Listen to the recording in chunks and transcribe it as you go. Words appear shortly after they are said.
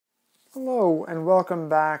Hello and welcome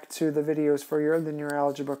back to the videos for your linear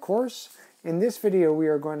algebra course. In this video we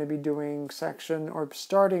are going to be doing starting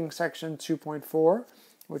section 2.4,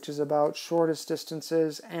 which is about shortest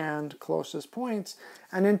distances and closest points,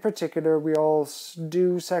 and in particular we'll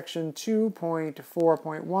do section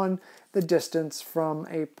 2.4.1, the distance from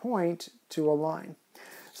a point to a line.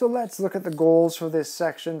 So let's look at the goals for this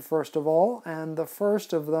section first of all, and the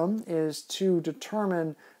first of them is to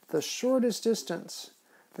determine the shortest distance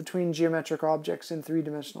between geometric objects in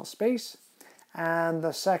three-dimensional space, and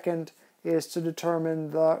the second is to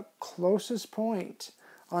determine the closest point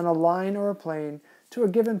on a line or a plane to a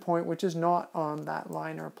given point which is not on that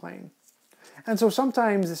line or plane. And so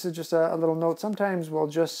sometimes, this is just a little note, sometimes we'll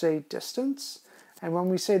just say distance, and when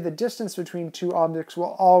we say the distance between two objects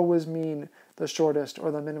will always mean the shortest or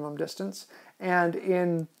the minimum distance. And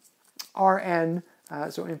in Rn,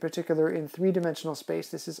 so in particular in three-dimensional space,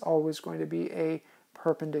 this is always going to be a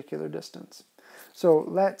perpendicular distance. So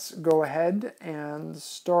let's go ahead and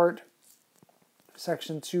start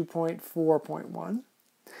section 2.4.1.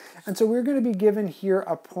 And so we're going to be given here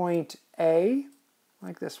a point A,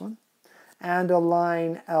 like this one, and a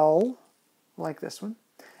line L, like this one.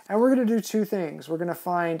 And we're going to do two things. We're going to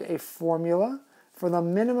find a formula for the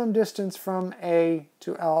minimum distance from A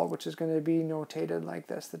to L, which is going to be notated like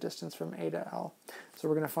this, the distance from A to L. So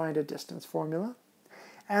we're going to find a distance formula.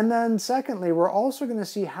 And then secondly, we're also going to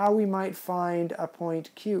see how we might find a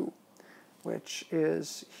point Q, which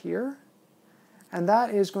is here. And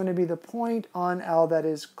that is going to be the point on L that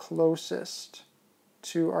is closest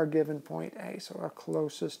to our given point A, so our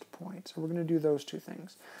closest point. So we're going to do those two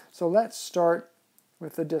things. So let's start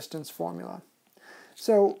with the distance formula.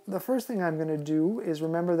 So the first thing I'm going to do is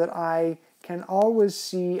remember that I can always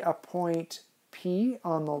see a point P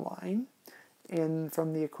on the line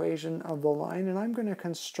from the equation of the line, and I'm going to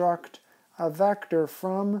construct a vector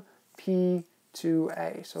from P to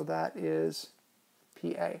A. So that is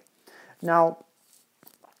PA. Now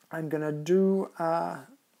I'm going to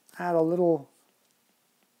add a little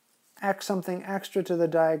something extra to the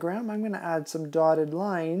diagram. I'm going to add some dotted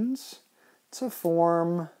lines to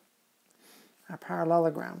form a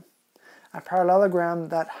parallelogram. A parallelogram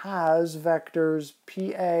that has vectors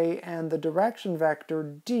PA and the direction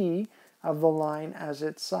vector D of the line as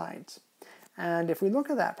its sides. And if we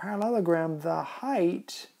look at that parallelogram, the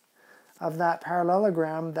height of that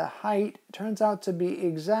parallelogram, the height turns out to be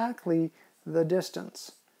exactly the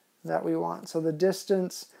distance that we want. So the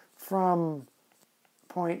distance from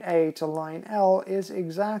point A to line L is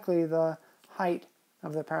exactly the height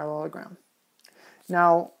of the parallelogram.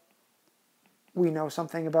 Now, we know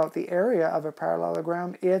something about the area of a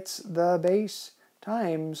parallelogram. It's the base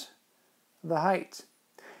times the height.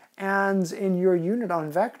 And in your unit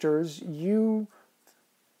on vectors, you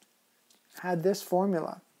had this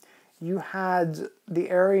formula. You had the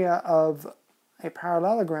area of a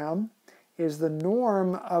parallelogram is the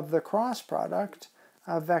norm of the cross product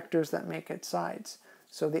of vectors that make its sides.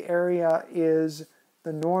 So the area is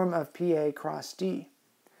the norm of PA cross D.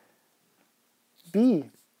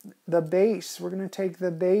 B, the base, we're going to take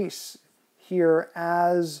the base here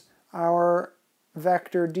as our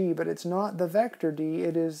vector D, but it's not the vector D,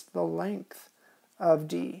 it is the length of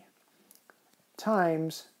D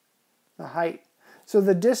times the height. So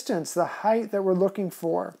the distance, the height that we're looking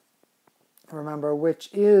for, remember, which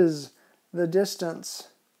is the distance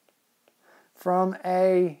from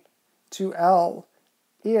A to L,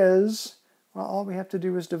 is, well, all we have to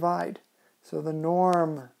do is divide. So the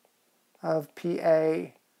norm of PA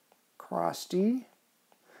cross D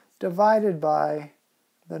divided by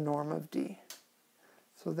the norm of D.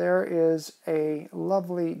 So there is a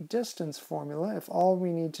lovely distance formula. If all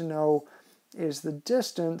we need to know is the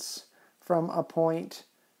distance from a point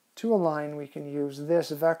to a line, we can use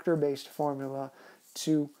this vector-based formula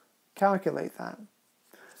to calculate that.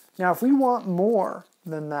 Now, if we want more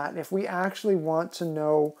than that, if we actually want to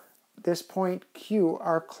know this point Q,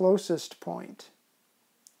 our closest point,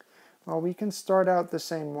 well, we can start out the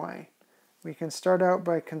same way. We can start out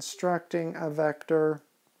by constructing a vector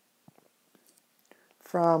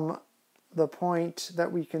from the point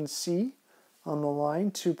that we can see on the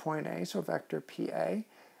line to point A, so vector PA.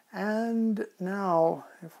 And now,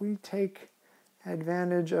 if we take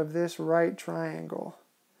advantage of this right triangle,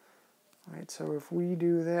 right, so if we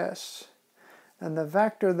do this, then the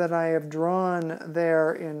vector that I have drawn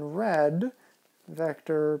there in red,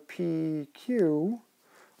 vector PQ,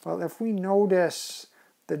 well, if we notice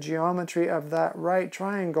the geometry of that right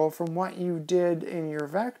triangle from what you did in your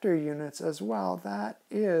vector units as well, that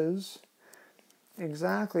is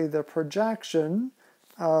exactly the projection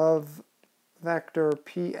of vector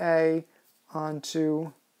PA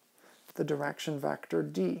onto the direction vector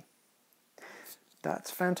d.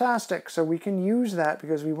 That's fantastic. So we can use that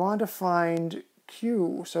because we want to find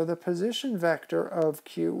q. So the position vector of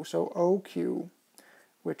q, so OQ,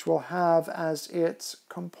 which will have as its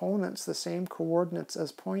components the same coordinates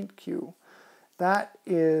as point Q. That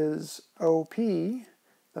is OP,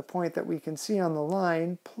 the point that we can see on the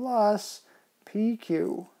line, plus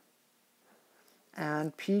PQ.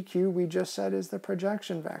 And PQ we just said is the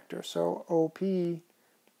projection vector. So OP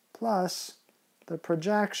plus the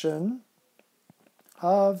projection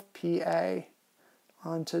of PA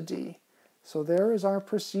onto D. So there is our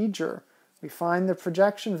procedure. We find the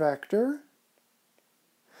projection vector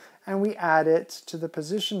and we add it to the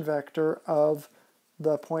position vector of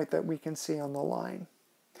the point that we can see on the line.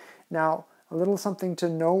 Now, a little something to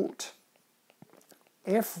note.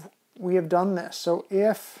 If we have done this, so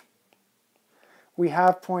if we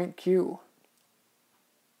have point Q,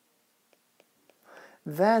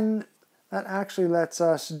 then that actually lets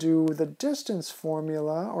us do the distance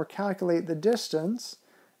formula or calculate the distance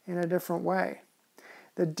in a different way.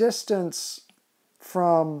 The distance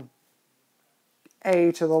from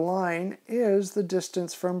A to the line is the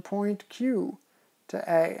distance from point Q to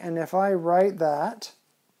A. And if I write that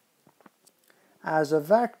as a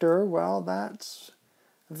vector, well, that's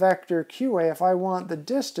vector QA. If I want the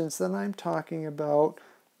distance, then I'm talking about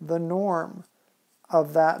the norm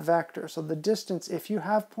of that vector. So the distance, if you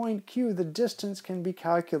have point Q, the distance can be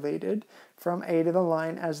calculated from A to the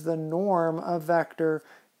line as the norm of vector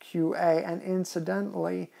QA. And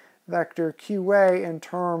incidentally, vector QA in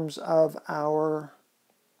terms of our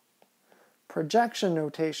projection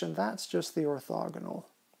notation, that's just the orthogonal.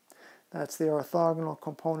 That's the orthogonal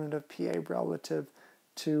component of PA relative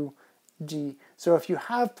to D. So if you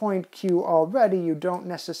have point Q already, you don't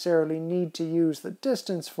necessarily need to use the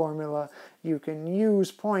distance formula. You can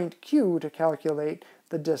use point Q to calculate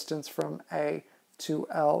the distance from A to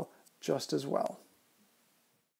L just as well.